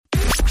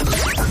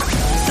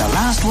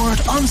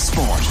last word on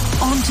sport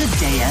on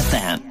Today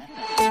FM.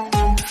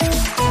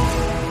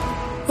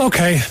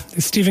 Okay,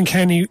 the Stephen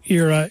Kenny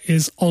era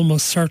is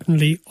almost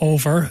certainly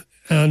over.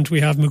 And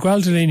we have Miguel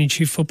Delaney,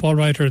 Chief Football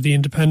Writer of The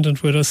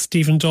Independent, with us.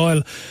 Stephen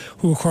Doyle,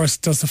 who of course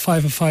does the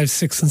 5 of 5,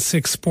 6 and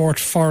 6 sport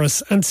for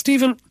us. And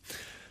Stephen,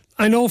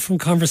 I know from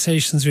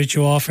conversations with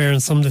you off air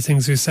and some of the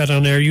things you said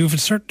on air, you have a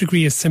certain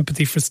degree of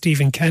sympathy for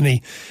Stephen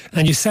Kenny.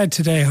 And you said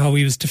today how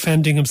he was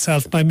defending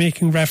himself by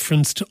making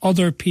reference to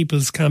other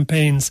people's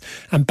campaigns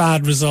and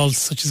bad results,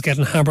 such as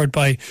getting hammered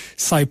by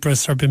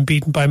Cyprus or being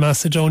beaten by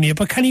Macedonia.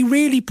 But can he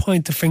really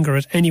point the finger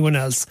at anyone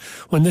else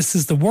when this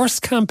is the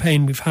worst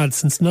campaign we've had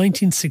since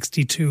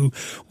 1962,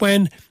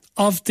 when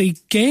of the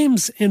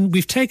games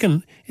we've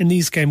taken in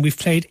these games, we've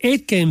played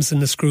 8 games in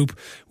this group,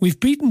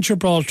 we've beaten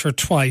Gibraltar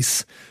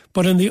twice,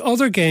 but in the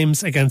other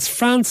games against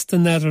France, the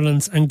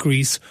Netherlands and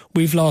Greece,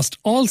 we've lost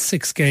all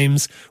 6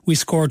 games. We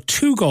scored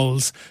 2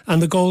 goals,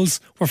 and the goals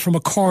were from a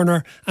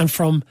corner and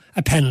from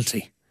a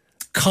penalty.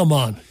 Come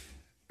on.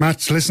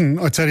 Matt, listen,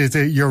 I tell you,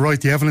 you're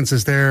right, the evidence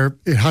is there.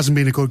 It hasn't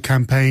been a good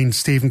campaign.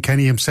 Stephen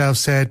Kenny himself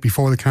said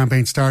before the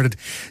campaign started,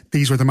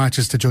 these were the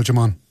matches to judge him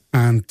on.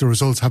 And the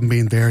results haven't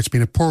been there. It's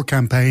been a poor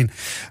campaign,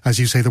 as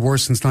you say, the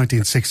worst since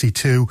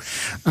 1962.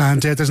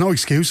 And there's no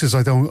excuses.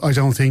 I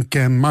don't think.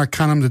 Mark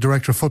Canham, the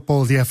director of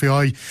football of the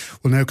FAI,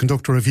 will now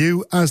conduct a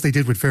review, as they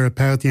did with Vera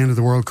Pauw at the end of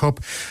the World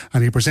Cup,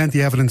 and he'll present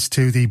the evidence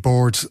to the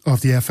board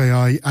of the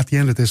FAI at the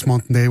end of this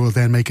month, and they will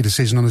then make a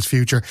decision on his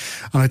future.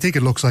 And I think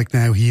it looks like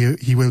now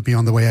he will be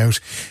on the way out.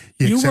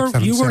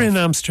 You were in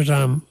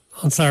Amsterdam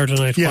on Saturday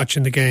night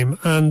watching the game,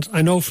 and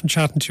I know from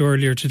chatting to you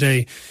earlier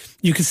today,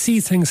 you could see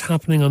things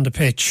happening on the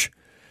pitch,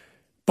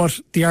 but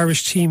the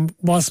Irish team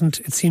wasn't,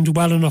 it seemed,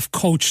 well enough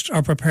coached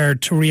or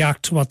prepared to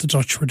react to what the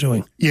Dutch were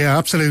doing. Yeah,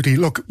 absolutely.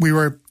 Look, we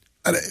had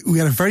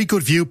a very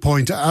good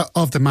viewpoint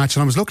of the match,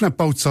 and I was looking at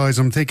both sides.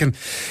 I'm thinking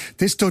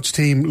this Dutch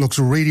team looks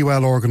really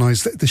well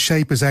organised. The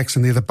shape is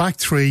excellent. They have the back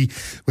three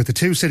with the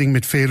 2 sitting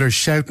midfielders,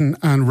 Schouten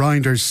and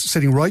Reinders,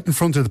 sitting right in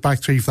front of the back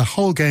three for the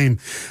whole game,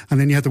 and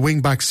then you had the wing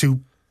backs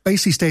who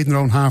basically stayed in their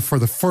own half for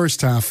the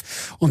first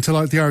half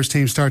until the Irish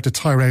team started to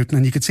tire out,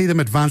 and you could see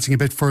them advancing a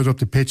bit further up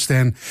the pitch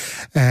then.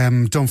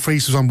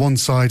 Dumfries was on one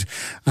side,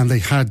 and they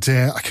had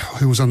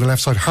who was on the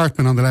left side,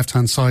 Hartmann on the left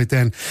hand side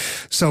then.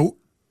 So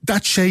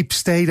that shape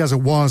stayed as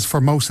it was for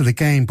most of the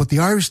game, but the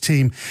Irish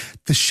team,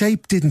 the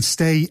shape didn't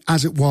stay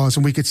as it was,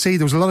 and we could see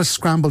there was a lot of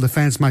scramble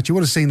defence, Matt. You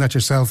would have seen that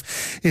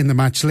yourself in the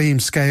match. Liam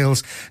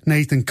Scales,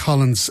 Nathan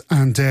Collins,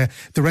 and the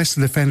rest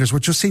of the defenders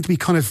would just seem to be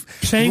kind of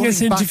playing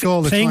as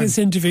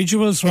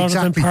individuals rather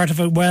than part of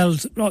a well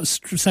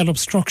set up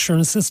structure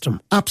and system.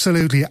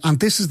 Absolutely,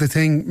 and this is the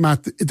thing,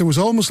 Matt. There was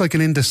almost like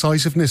an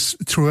indecisiveness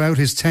throughout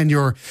his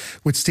tenure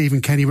with Stephen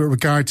Kenny with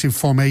regard to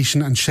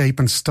formation and shape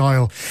and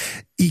style.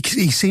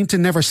 He seemed to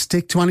never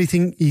stick to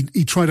anything.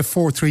 He tried a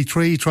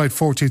 4-3-3, he tried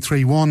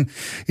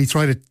 4-2-3-1, he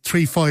tried a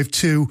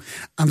 3-5-2,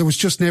 and there was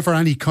just never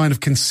any kind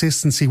of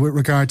consistency with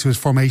regard to his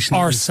formation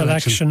or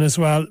selection as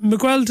well.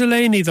 Miguel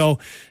Delaney, though,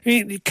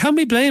 can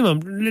we blame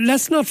him?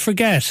 Let's not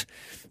forget,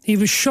 he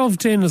was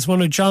shoved in as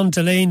one of John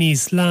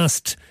Delaney's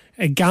last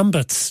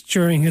gambits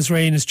during his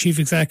reign as chief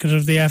executive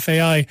of the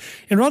FAI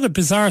in rather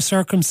bizarre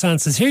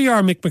circumstances. Here you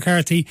are, Mick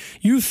McCarthy,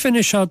 you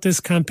finish out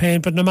this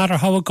campaign, but no matter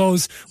how it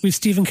goes, we've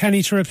Stephen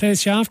Kenny to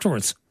replace you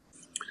afterwards.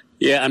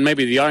 Yeah, and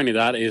maybe the irony of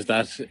that is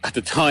that at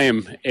the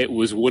time it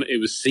was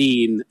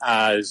seen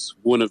as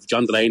one of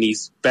John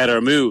Delaney's better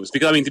moves,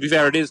 because I mean, to be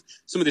fair,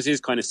 some of this is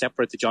kind of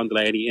separate to John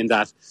Delaney in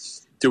that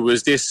there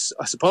was this,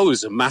 I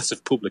suppose, a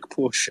massive public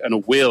push and a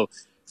will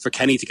for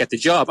Kenny to get the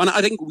job, and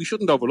I think we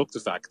shouldn't overlook the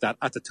fact that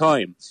at the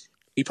time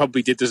he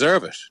probably did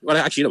deserve it. Well,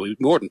 actually,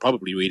 more than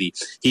probably, really.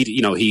 He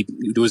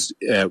was.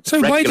 So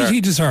why did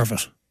he deserve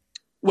it?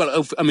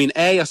 Well, I mean,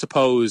 I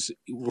suppose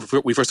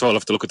we first of all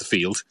have to look at the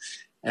field,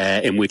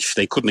 in which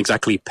they couldn't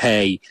exactly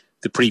pay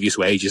the previous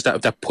wages.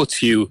 That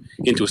puts you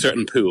into a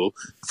certain pool.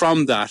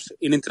 From that,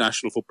 in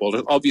international football,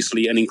 there's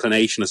obviously an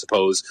inclination, I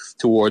suppose,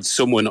 towards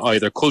someone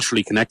either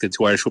culturally connected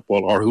to Irish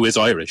football or who is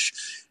Irish.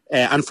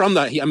 And from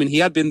that, he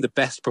had been the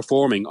best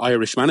performing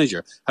Irish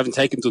manager, having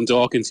taken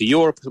Dundalk into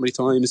Europe so many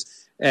times.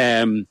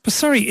 But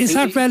sorry, is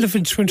that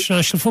relevant to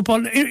international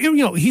football?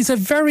 He's a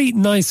very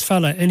nice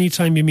fella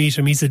anytime you meet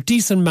him. He's a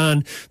decent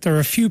man. There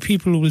are few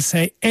people who will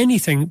say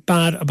anything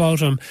bad about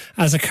him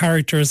as a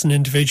character, as an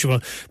individual.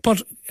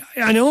 But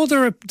I know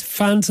there are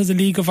fans of the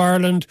League of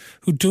Ireland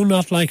who do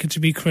not like it to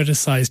be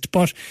criticised,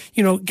 but,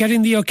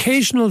 getting the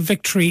occasional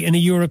victory in a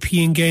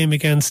European game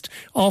against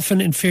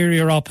often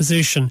inferior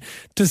opposition,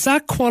 does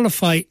that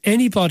qualify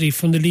anybody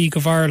from the League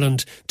of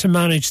Ireland to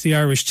manage the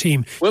Irish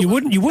team? Well,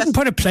 you wouldn't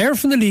put a player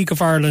from the League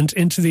of Ireland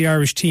into the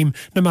Irish team,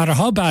 no matter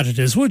how bad it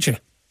is, would you?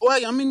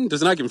 Well, I mean,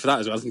 there's an argument for that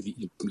as well. I think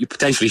you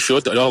potentially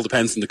should. It all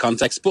depends on the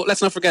context. But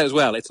let's not forget as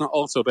well, it's not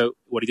also about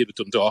what he did with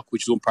Dundalk,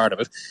 which is one part of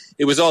it.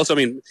 It was also,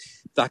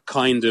 that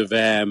kind of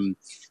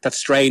that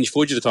strange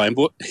fudge at the time.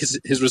 But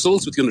his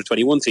results with the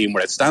under-21 team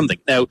were outstanding.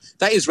 Now,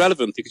 that is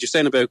relevant because you're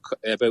saying about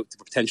the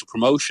potential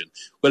promotion.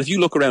 Well, if you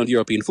look around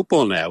European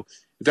football now,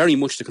 very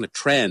much the kind of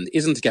trend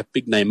isn't to get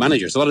big name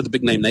managers. A lot of the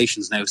big name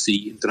nations now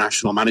see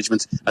international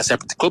management as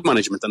separate to club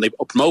management, and they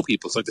promote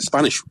people. So like the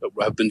Spanish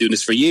have been doing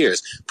this for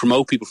years,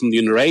 promote people from the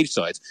underage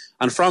side.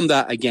 And from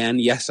that, again,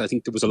 yes, I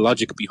think there was a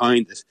logic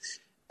behind it.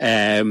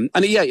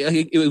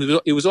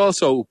 It was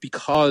also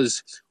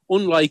because,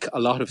 unlike a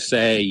lot of,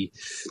 say,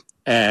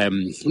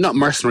 not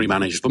mercenary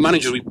managers, but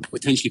managers we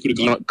potentially could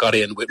have got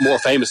in with more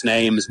famous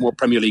names, more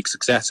Premier League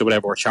success or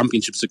whatever, or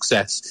Championship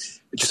success,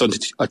 just on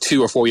a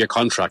 2 or 4 year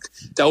contract,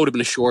 that would have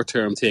been a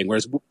short-term thing.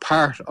 Whereas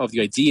part of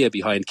the idea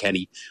behind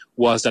Kenny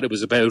was that it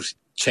was about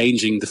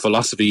changing the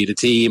philosophy of the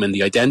team and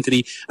the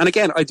identity. And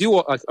again,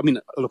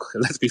 look,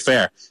 let's be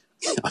fair.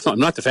 I'm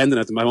not defending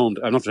it at the moment.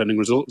 I'm not defending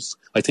results.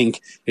 I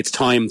think it's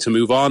time to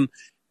move on.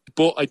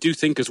 But I do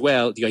think as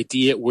well the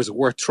idea was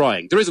worth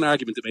trying. There is an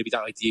argument that maybe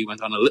that idea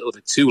went on a little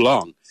bit too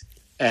long.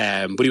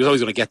 But he was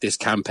always going to get this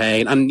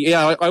campaign. And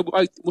yeah,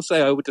 I must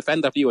say I would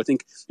defend that view. I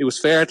think it was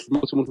fair to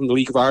promote someone from the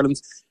League of Ireland.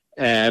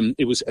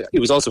 It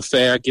was also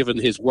fair given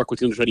his work with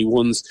the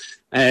under-21s.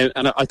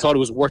 And I thought it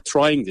was worth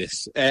trying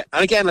this. And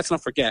again, let's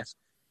not forget,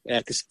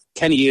 because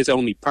Kenny is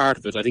only part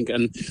of it, I think.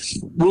 And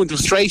one of the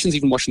frustrations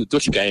even watching the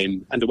Dutch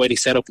game and the way they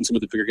set up in some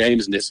of the bigger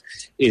games in this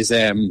is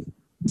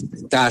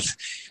that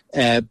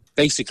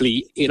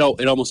basically, it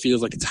almost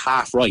feels like it's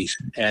half right.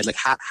 Like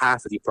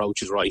half of the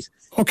approach is right.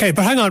 Okay,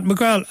 but hang on,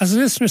 Miguel, as a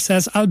listener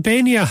says,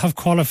 Albania have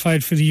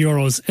qualified for the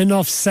Euros.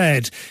 Enough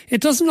said. It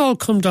doesn't all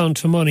come down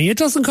to money. It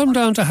doesn't come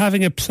down to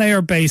having a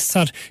player base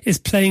that is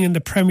playing in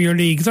the Premier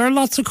League. There are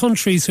lots of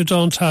countries who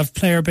don't have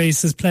player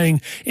bases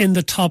playing in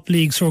the top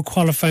leagues who are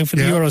qualifying for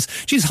the Euros.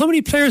 Geez, how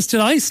many players did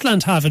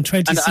Iceland have in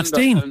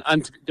 2016? And I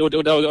was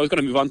going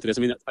to move on to this.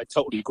 I mean, I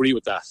totally agree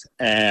with that.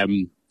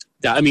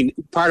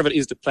 Part of it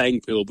is the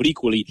playing pool, but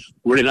equally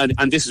we're in,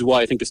 and this is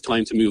why I think it's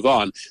time to move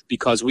on,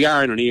 because we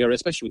are in an era,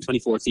 especially when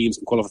 24 teams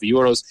can qualify for the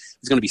Euros.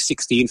 There's going to be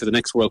 16 for the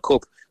next World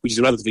Cup, which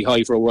is relatively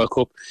high for a World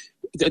Cup.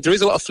 There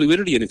is a lot of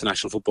fluidity in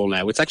international football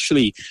now. It's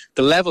actually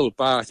the level,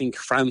 bar I think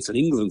France and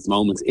England at the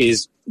moment,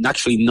 is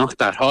actually not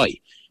that high.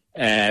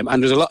 And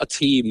there's a lot of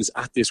teams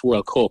at this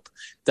World Cup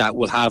that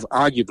will have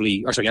at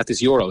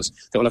this Euros,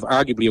 that will have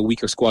arguably a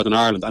weaker squad than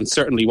Ireland, and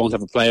certainly won't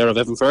have a player of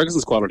Evan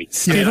Ferguson's quality.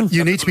 Yeah,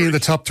 you need to be in the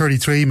top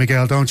 33,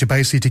 Miguel, don't you,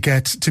 basically,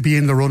 to be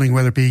in the running,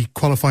 whether it be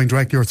qualifying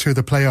directly or through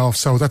the playoffs.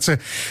 So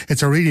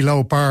it's a really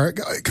low bar.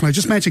 Can I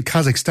just mention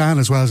Kazakhstan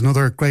as well as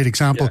another great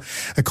example?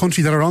 Yeah. A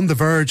country that are on the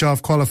verge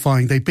of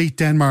qualifying. They beat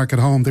Denmark at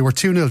home. They were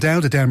 2-0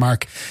 down to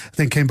Denmark,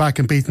 then came back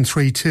and beat them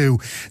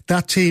 3-2.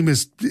 That team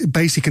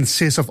basically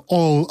consists of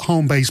all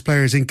home-based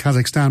players in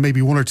Kazakhstan,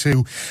 maybe one or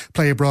two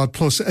play abroad,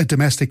 plus a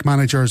domestic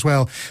manager as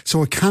well.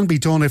 So it can be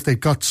done if they've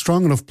got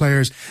strong enough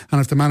players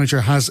and if the manager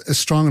has a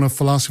strong enough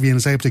philosophy and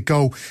is able to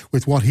go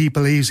with what he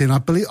believes in. I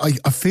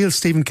feel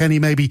Stephen Kenny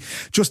maybe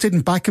just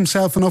didn't back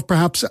himself enough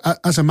perhaps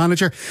as a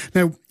manager.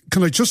 Now,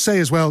 can I just say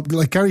as well,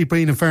 like Gary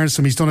Breen, in fairness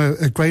to him, he's done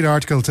a great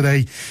article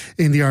today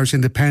in the Irish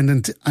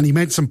Independent, and he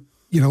made some,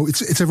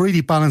 it's a really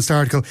balanced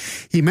article.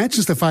 He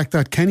mentions the fact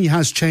that Kenny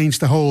has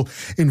changed the whole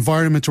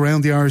environment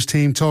around the Irish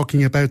team,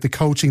 talking about the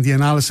coaching, the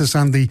analysis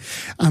and the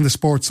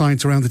sports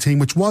science around the team,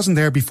 which wasn't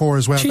there before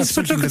as well. Jeez,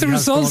 but look at the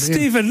results,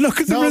 Stephen. Look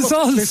at the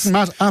results. Listen,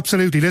 Matt,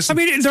 absolutely. Listen.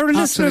 I mean, there are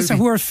listeners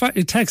who are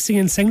texting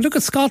and saying, look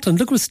at Scotland,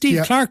 look what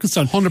Steve Clark has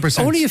done.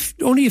 100%.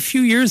 Only a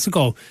few years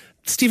ago,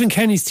 Stephen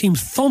Kenny's team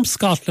thumped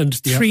Scotland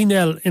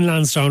 3-0 in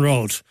Lansdowne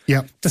Road.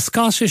 Yeah. The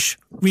Scottish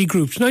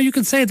regrouped. Now you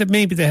can say that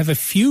maybe they have a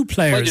few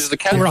players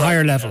who are a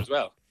higher level. As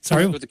well.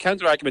 Sorry? But the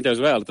counter argument as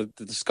well, the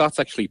Scots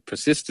actually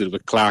persisted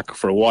with Clark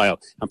for a while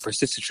and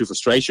persisted through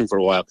frustration for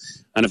a while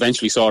and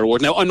eventually saw a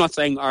reward. Now, I'm not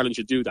saying Ireland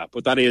should do that,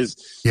 but that is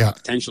a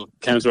potential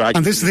counter argument.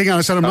 And this is the thing,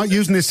 I said, I'm not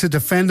using this to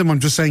defend him,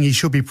 I'm just saying he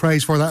should be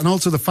praised for that. And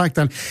also the fact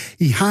that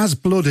he has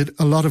blooded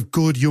a lot of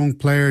good young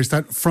players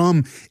that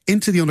from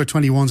into the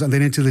under-21s and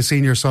then into the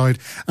senior side.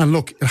 And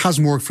look, it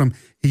hasn't worked for him.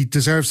 He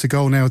deserves to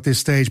go now at this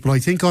stage, but I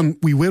think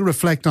we will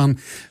reflect on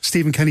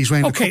Stephen Kenny's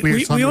reign a couple of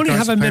years' time. We only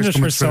have a minute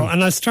or so,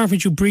 and I'll start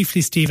with you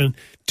briefly, Stephen.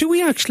 Do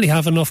we actually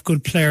have enough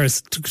good players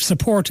to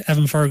support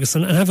Evan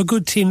Ferguson and have a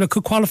good team that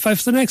could qualify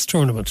for the next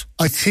tournament?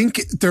 I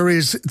think there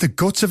is the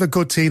guts of a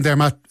good team there,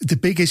 Matt. The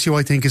big issue,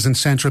 I think, is in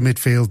central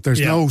midfield.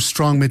 There's no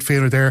strong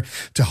midfielder there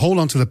to hold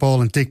onto the ball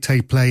and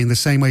dictate play in the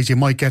same way as you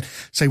might get,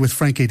 say, with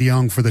Frankie de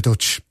Jong for the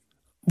Dutch.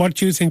 What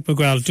do you think,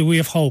 Miguel? Do we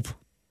have hope?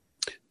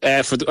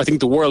 I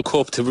think the World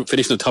Cup to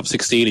finish in the top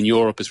 16 in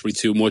Europe is really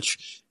too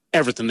much.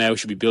 Everything now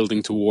should be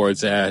building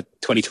towards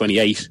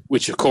 2028,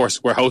 which of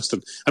course we're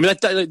hosting.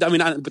 But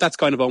that's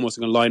kind of almost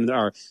a line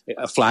or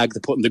a flag to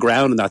put in the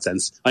ground in that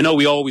sense. I know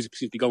we always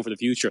seem to be going for the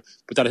future,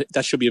 but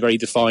that should be a very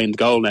defined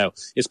goal now,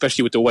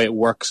 especially with the way it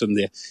works and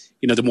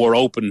the more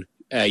open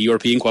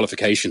European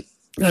qualification.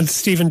 And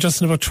Stephen,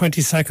 just in about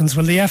 20 seconds,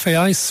 will the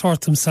FAI sort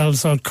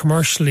themselves out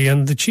commercially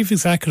and the chief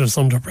executive's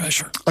under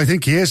pressure? I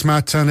think he is,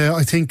 Matt, and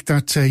I think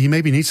that he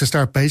maybe needs to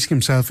start basing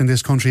himself in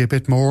this country a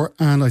bit more,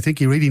 and I think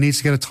he really needs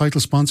to get a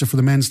title sponsor for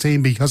the men's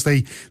team because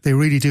they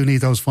really do need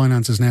those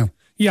finances now.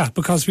 Yeah,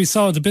 because we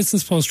saw the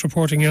Business Post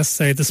reporting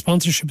yesterday the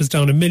sponsorship is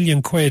down £1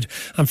 million,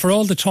 and for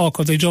all the talk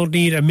of they don't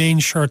need a main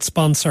shirt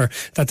sponsor,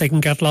 that they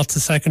can get lots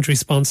of secondary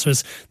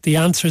sponsors, the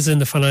answer's in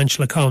the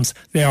financial accounts.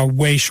 They are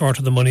way short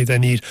of the money they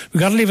need. We've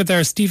got to leave it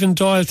there. Stephen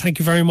Doyle, thank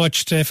you very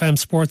much, to FM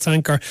Sports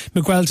anchor.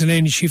 Miguel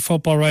Delaney, chief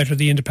football writer,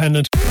 The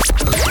Independent.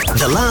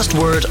 The Last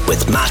Word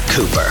with Matt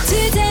Cooper.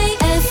 Today